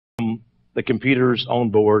the computers on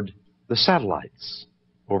board the satellites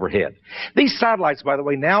overhead. These satellites, by the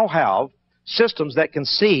way, now have systems that can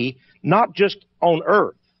see not just on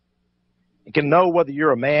Earth. It can know whether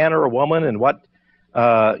you're a man or a woman and what,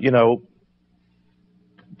 pretty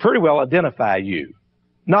well identify you.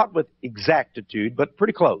 Not with exactitude, but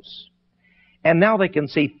pretty close. And now they can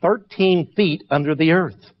see 13 feet under the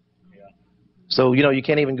earth. So, you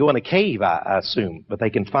can't even go in a cave, I assume, but they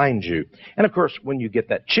can find you. And, of course, when you get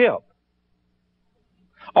that chip,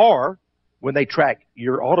 or when they track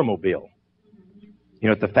your automobile,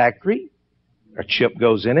 at the factory, a chip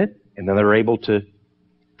goes in it, and then they're able to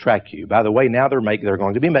track you. By the way, now they're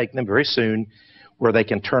going to be making them very soon where they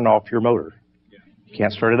can turn off your motor. You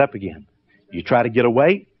can't start it up again. You try to get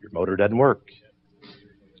away, your motor doesn't work.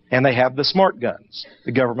 And they have the smart guns.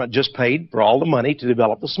 The government just paid for all the money to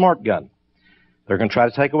develop the smart gun. They're going to try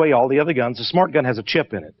to take away all the other guns. The smart gun has a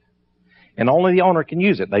chip in it. And only the owner can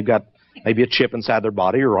use it. They've got maybe a chip inside their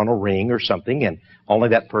body or on a ring or something, and only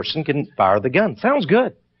that person can fire the gun. Sounds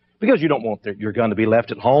good. Because you don't want your gun to be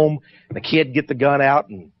left at home, and the kid get the gun out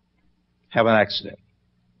and have an accident.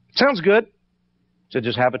 Sounds good to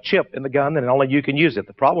just have a chip in the gun and only you can use it.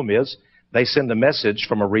 The problem is they send a message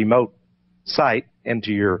from a remote site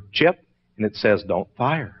into your chip, and it says, don't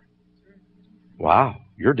fire. Wow,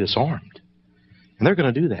 you're disarmed. And they're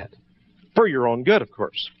going to do that for your own good, of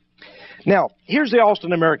course. Now, here's the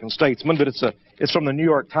Austin American-Statesman, but it's from the New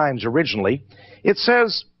York Times originally. It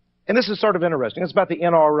says, and this is sort of interesting, it's about the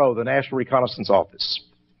NRO, the National Reconnaissance Office.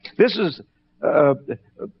 This is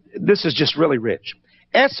just really rich.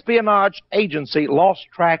 Espionage agency lost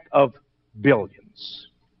track of billions.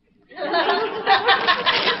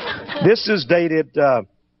 This is dated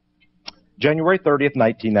January 30th,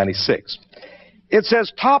 1996. It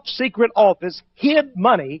says, top secret office hid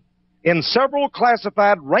money in several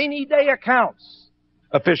classified rainy day accounts,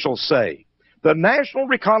 officials say. The National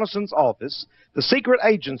Reconnaissance Office, the secret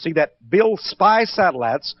agency that builds spy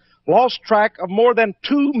satellites, lost track of more than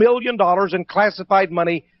 $2 million in classified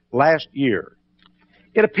money last year.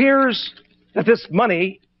 It appears that this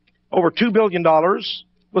money, over $2 billion,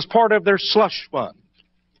 was part of their slush fund.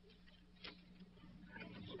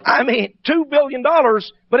 I mean, $2 billion,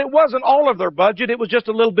 but it wasn't all of their budget. It was just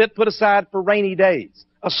a little bit put aside for rainy days,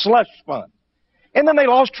 a slush fund. And then they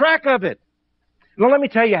lost track of it. Now, let me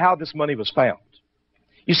tell you how this money was found.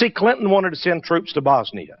 You see, Clinton wanted to send troops to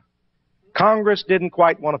Bosnia. Congress didn't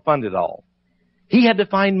quite want to fund it all. He had to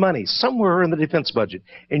find money somewhere in the defense budget.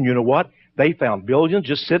 And you know what? They found billions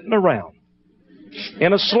just sitting around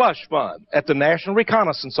in a slush fund at the National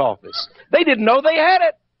Reconnaissance Office. They didn't know they had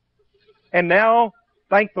it. And now,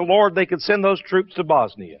 thank the Lord, they could send those troops to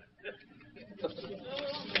Bosnia.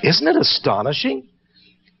 Isn't it astonishing?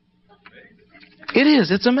 It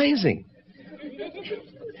is. It's amazing.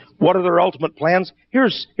 What are their ultimate plans?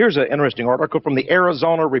 Here's an interesting article from the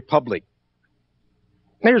Arizona Republic.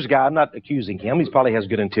 Here's a guy. I'm not accusing him. He probably has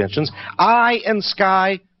good intentions. Eye in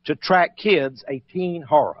sky to track kids, a teen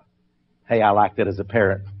horror. Hey, I like that as a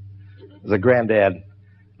parent, as a granddad.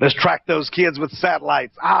 Let's track those kids with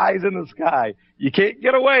satellites, eyes in the sky. You can't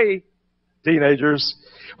get away, teenagers.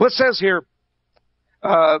 Well, it says here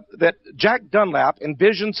that Jack Dunlap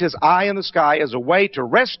envisions his eye in the sky as a way to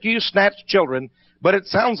rescue snatched children, but it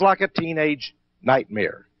sounds like a teenage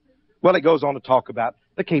nightmare. Well, it goes on to talk about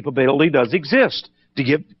the capability does exist to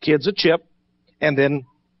give kids a chip and then,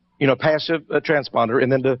 passive transponder,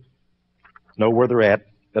 and then to know where they're at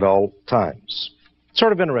all times.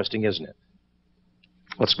 Sort of interesting, isn't it?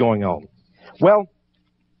 What's going on? Well,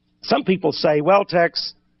 some people say, well,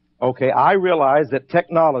 Texe, okay, I realize that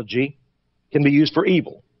technology can be used for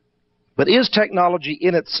evil. But is technology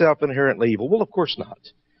in itself inherently evil? Well, of course not.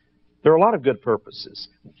 There are a lot of good purposes.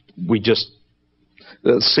 We just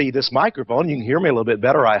see this microphone. You can hear me a little bit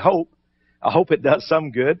better, I hope. I hope it does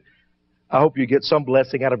some good. I hope you get some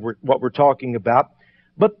blessing out of what we're talking about.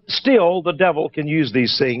 But still, the devil can use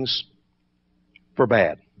these things for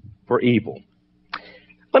bad, for evil.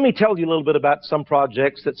 Let me tell you a little bit about some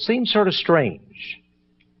projects that seem sort of strange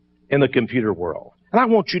in the computer world. And I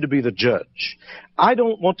want you to be the judge. I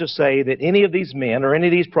don't want to say that any of these men or any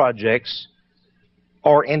of these projects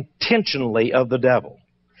are intentionally of the devil.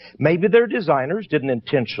 Maybe their designers didn't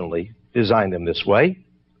intentionally design them this way.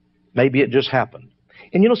 Maybe it just happened.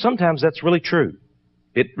 And sometimes that's really true.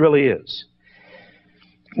 It really is.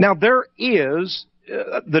 Now, there is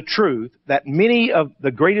the truth that many of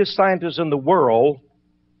the greatest scientists in the world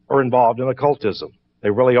are involved in occultism. They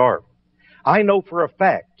really are. I know for a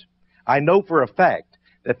fact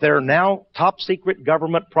that there are now top secret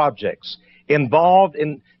government projects involved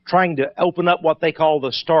in trying to open up what they call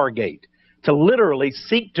the Stargate, to literally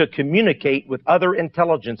seek to communicate with other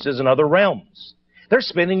intelligences in other realms. They're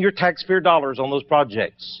spending your taxpayer dollars on those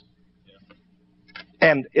projects.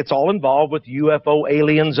 And it's all involved with UFO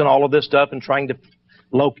aliens and all of this stuff and trying to,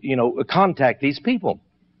 contact these people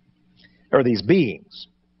or these beings.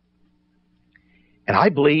 And I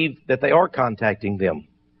believe that they are contacting them.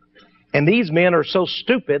 And these men are so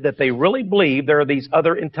stupid that they really believe there are these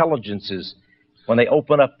other intelligences when they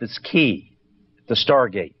open up this key, the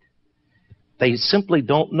Stargate. They simply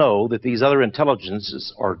don't know that these other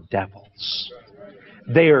intelligences are devils.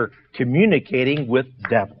 They are communicating with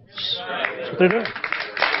devils. That's what they're doing.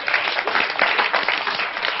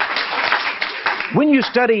 When you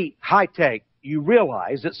study high tech, you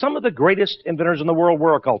realize that some of the greatest inventors in the world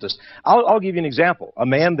were occultists. I'll give you an example. A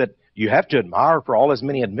man that you have to admire for all his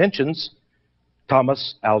many inventions,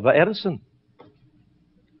 Thomas Alva Edison.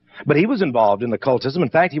 But he was involved in occultism. In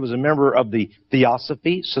fact, he was a member of the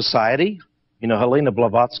Theosophy Society. Helena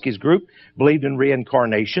Blavatsky's group believed in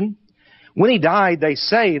reincarnation. When he died, they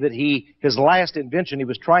say that his last invention, he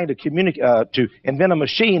was trying to invent a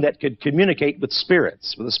machine that could communicate with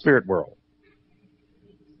spirits, with the spirit world.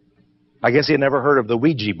 I guess he had never heard of the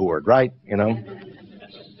Ouija board, right?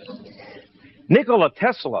 Nikola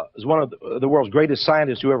Tesla is one of the world's greatest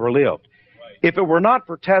scientists who ever lived. If it were not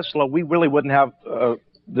for Tesla, we really wouldn't have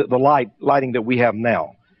the lighting that we have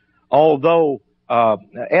now. Although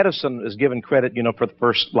Edison is given credit, for the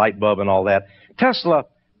first light bulb and all that. Tesla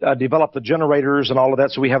developed the generators and all of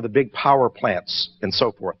that, so we have the big power plants and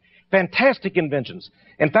so forth. Fantastic inventions.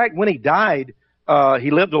 In fact, when he died,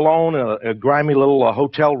 he lived alone in a grimy little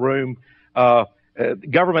hotel room.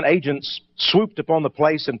 Government agents swooped upon the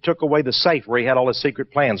place and took away the safe where he had all his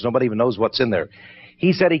secret plans. Nobody even knows what's in there.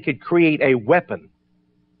 He said he could create a weapon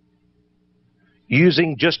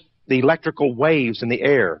using just the electrical waves in the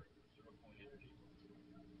air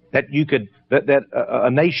that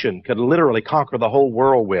a nation could literally conquer the whole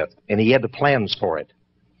world with, and he had the plans for it.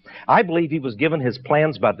 I believe he was given his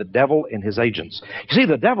plans by the devil and his agents. You see,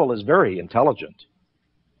 the devil is very intelligent.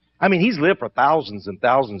 I mean, he's lived for thousands and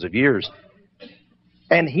thousands of years,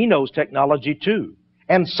 and he knows technology too.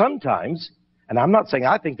 And sometimes, and I'm not saying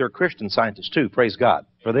I think they're Christian scientists too, praise God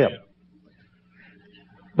for them.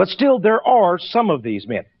 But still, there are some of these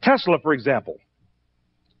men. Tesla, for example.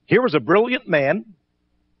 Here was a brilliant man,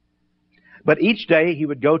 but each day he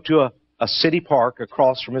would go to a city park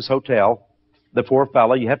across from his hotel. The poor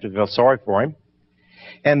fellow, you have to feel sorry for him.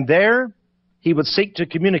 And there he would seek to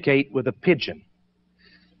communicate with a pigeon.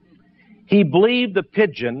 He believed the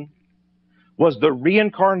pigeon was the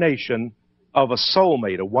reincarnation of a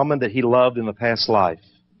soulmate, a woman that he loved in the past life.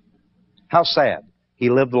 How sad. He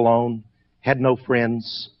lived alone, had no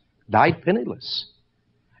friends, died penniless.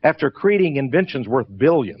 After creating inventions worth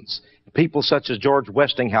billions, people such as George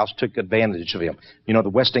Westinghouse took advantage of him. The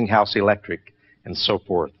Westinghouse Electric and so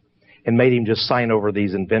forth, and made him just sign over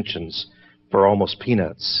these inventions for almost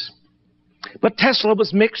peanuts. But Tesla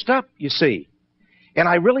was mixed up, you see. And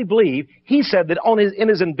I really believe he said that in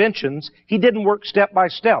his inventions, he didn't work step by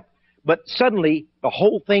step. But suddenly, the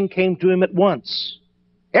whole thing came to him at once.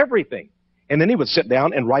 Everything. And then he would sit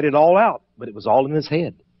down and write it all out. But it was all in his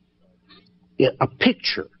head. A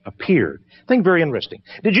picture appeared. I think very interesting.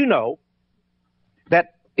 Did you know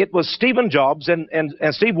that it was Stephen Jobs and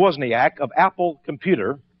Steve Wozniak of Apple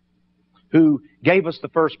Computer who gave us the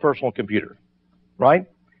first personal computer, right?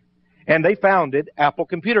 And they founded Apple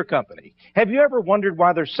Computer Company. Have you ever wondered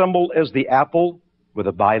why their symbol is the apple with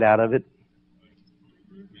a bite out of it?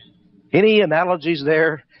 Any analogies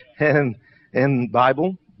there in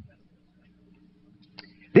Bible?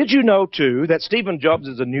 Did you know, too, that Stephen Jobs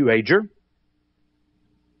is a New Ager?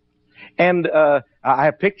 And I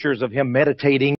have pictures of him meditating